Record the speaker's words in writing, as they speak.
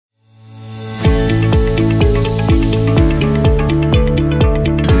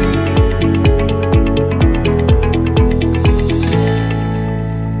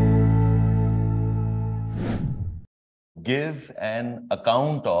an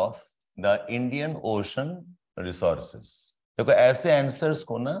account of the Indian Ocean resources. देखो ऐसे answers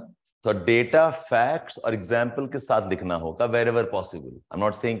को ना तो डेटा, फैक्ट्स और एग्जाम्पल के साथ लिखना होगा wherever possible. I'm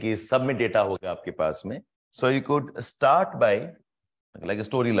not saying कि सब में डेटा होगा आपके पास में. So you could start by like a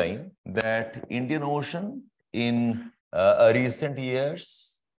storyline that Indian Ocean in recent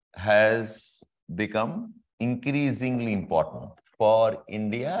years has become increasingly important for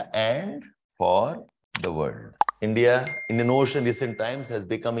India and for the world. Indian Ocean recent times has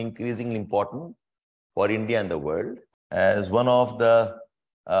become increasingly important for India and the world as one of the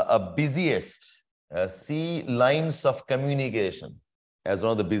busiest sea lines of communication. As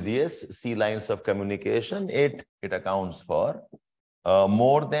one of the busiest sea lines of communication, it accounts for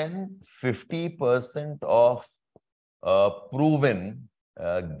more than 50% of proven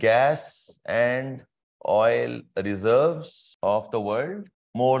gas and oil reserves of the world,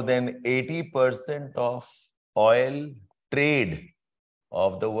 more than 80% of oil trade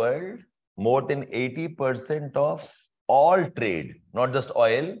of the world, more than 80% of all trade, not just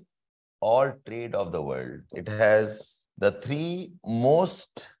oil, all trade of the world. It has the three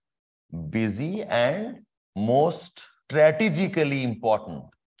most busy and most strategically important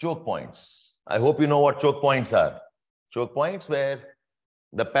choke points. I hope you know what choke points are. Choke points where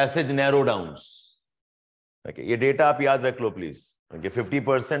the passage narrow downs. Okay, ये data आप याद रख लो please. Okay,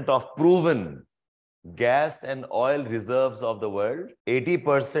 50% of proven gas and oil reserves of the world,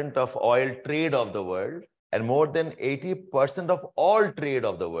 80% of oil trade of the world, and more than 80% of all trade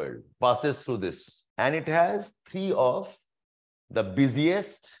of the world passes through this. And it has three of the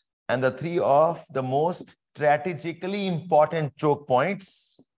busiest and the three of the most strategically important choke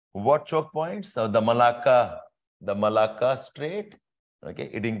points. What choke points? So the Malacca Strait.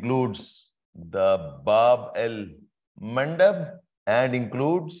 Okay, it includes the Bab el Mandab and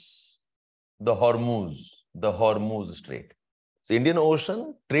includes the Hormuz Strait. So Indian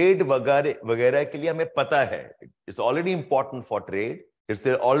Ocean trade वगैरह के लिए हमें पता है. It's already important for trade. It's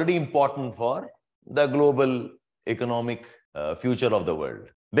already important for the global economic future of the world.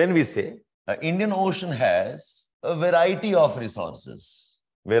 Then we say Indian Ocean has a variety of resources.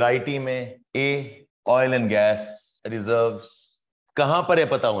 Variety में A, oil and gas reserves. कहाँ पर है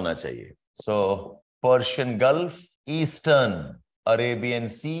पता होना चाहिए. So Persian Gulf, Eastern Arabian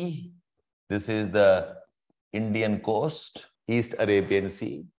Sea. This is the Indian coast, East Arabian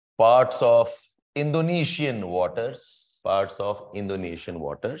Sea. Parts of Indonesian waters.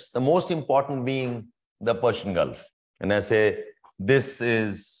 The most important being the Persian Gulf. And I say this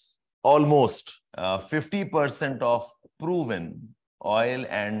is almost 50% of proven oil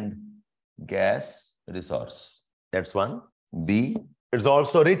and gas resource. That's one. B, it's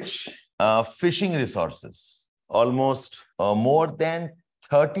also rich fishing resources. Almost more than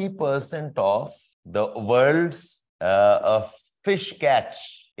 30% of the world's fish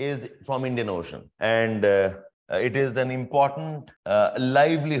catch is from Indian Ocean. And it is an important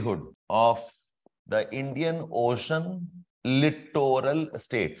livelihood of the Indian Ocean littoral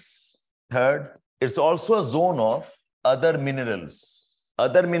states. Third, it's also a zone of other minerals.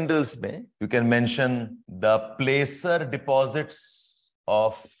 Other minerals में you can mention the placer deposits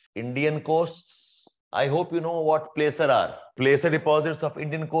of Indian coasts. I hope you know what placer are. Placer deposits of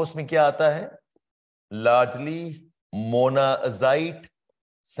Indian coast में क्या आता है? Largely monazite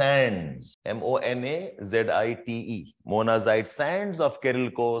sands. M-O-N-A-Z-I-T-E. Monazite sands of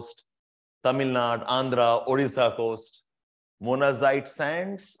Kerala coast, Tamil Nadu, Andhra, Odisha coast. Monazite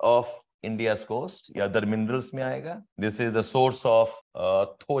sands of India's coast. या other minerals में आएगा. This is the source of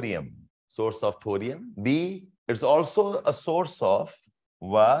thorium. B, it's also a source of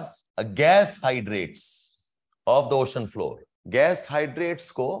vast gas hydrates of the ocean floor. Gas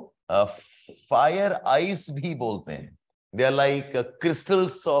hydrates को fire ice भी बोलते हैं. They are like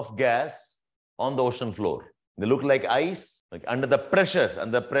crystals of gas on the ocean floor. They look like ice. Like under the pressure,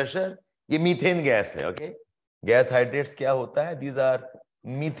 ये methane gas है. Okay, gas hydrates क्या होता है? These are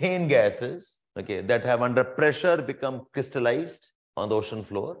methane gases, okay, that have under pressure become crystallized on the ocean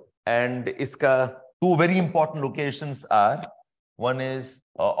floor. And iska two very important locations are, one is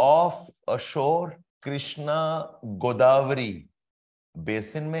off ashore Krishna Godavari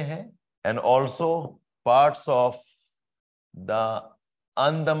basin में है, and also parts of the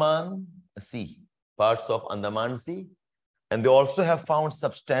Andaman Sea, and they also have found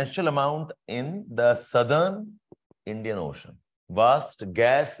substantial amount in the southern Indian Ocean. Vast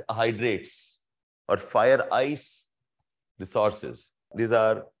gas hydrates or fire ice resources. These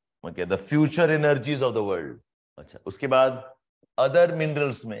are okay, the future energies of the world. अच्छा, उसके बाद other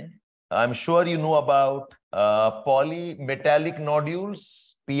minerals में, I'm sure you know about polymetallic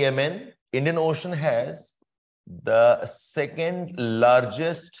nodules, PMN. Indian Ocean has the second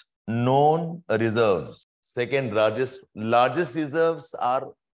largest known reserves. Second largest reserves are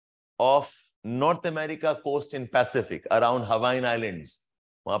of North America coast in Pacific, around Hawaiian Islands.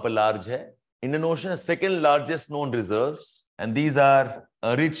 वहां पर large है. Indian Ocean is second largest known reserves, and these are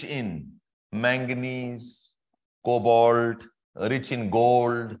rich in manganese, cobalt, rich in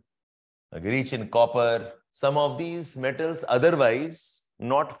gold, rich in copper. Some of these metals otherwise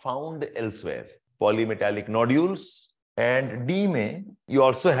not found elsewhere. Polymetallic nodules. And D mein, you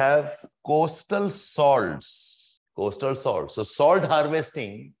also have coastal salts. Coastal salts. So salt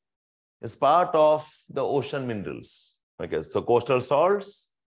harvesting is part of the ocean minerals. Okay, so coastal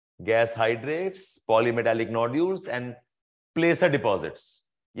salts, gas hydrates, polymetallic nodules, and placer deposits.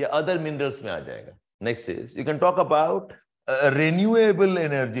 Yeah, other minerals mein aa jayega. Next is, you can talk about renewable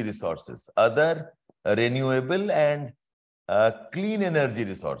energy resources, other renewable and clean energy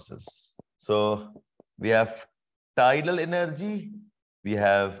resources. So we have tidal energy, we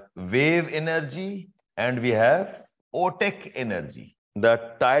have wave energy, and we have OTEC energy.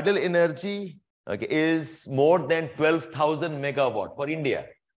 The tidal energy is more than 12,000 megawatt for India.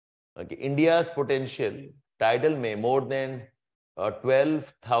 India's potential tidal may more than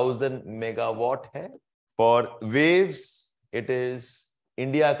 12,000 megawatt hai. For waves, it is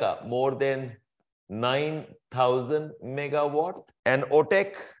India ka more than 9,000 megawatt, and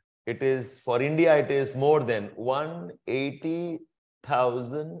OTEC, it is for India, it is more than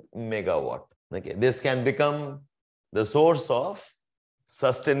 180,000 megawatt. Okay, this can become the source of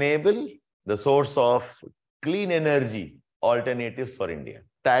sustainable, the source of clean energy alternatives for India.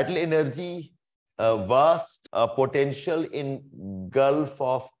 Tidal energy, vast potential in Gulf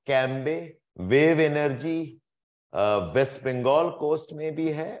of Cambay. Wave energy, West Bengal coast में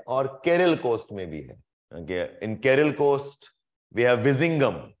भी है और Kerala coast में भी है. Okay, in Kerala coast we have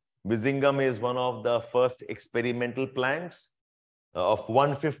Vizhinjam. Vizhinjam is one of the first experimental plants of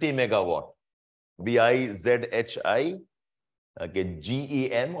 150 megawatt. VIZHI, okay,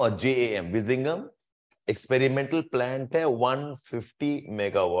 GEM or JAM. Vizhinjam experimental plant है 150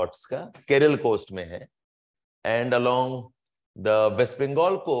 megawatts का, Kerala coast में है. And along the West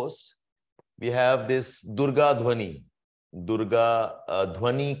Bengal coast we have this Durga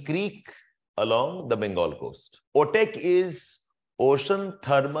Dhwani Creek along the Bengal coast. OTEC is ocean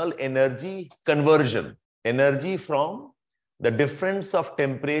thermal energy conversion, energy from the difference of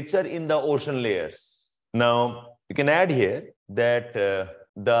temperature in the ocean layers. Now, you can add here that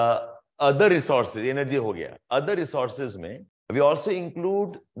the other resources, energy ho gaya, other resources mein, we also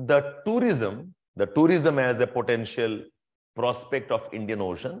include the tourism as a potential prospect of Indian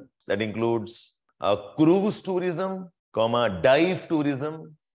Ocean. That includes cruise tourism, dive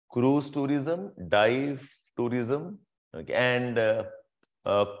tourism, cruise tourism, dive tourism, okay, and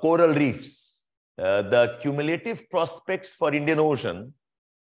coral reefs. The cumulative prospects for Indian Ocean,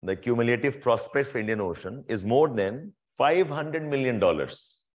 is more than $500 million.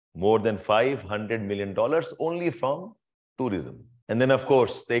 More than $500 million only from tourism. And then, of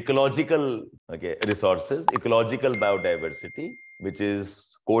course, the ecological resources, ecological biodiversity, which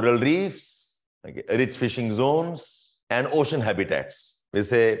is coral reefs, rich fishing zones, and ocean habitats. We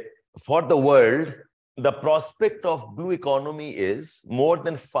say, for the world, the prospect of blue economy is more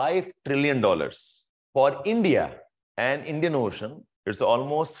than $5 trillion. For India and Indian Ocean, it's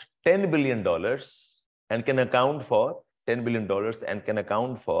almost $10 billion and can account for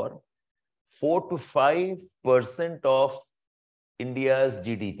 4 to 5% of India's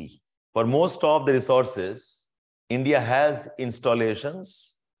GDP. For most of the resources, India has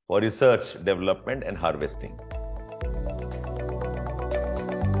installations for research, development, and harvesting.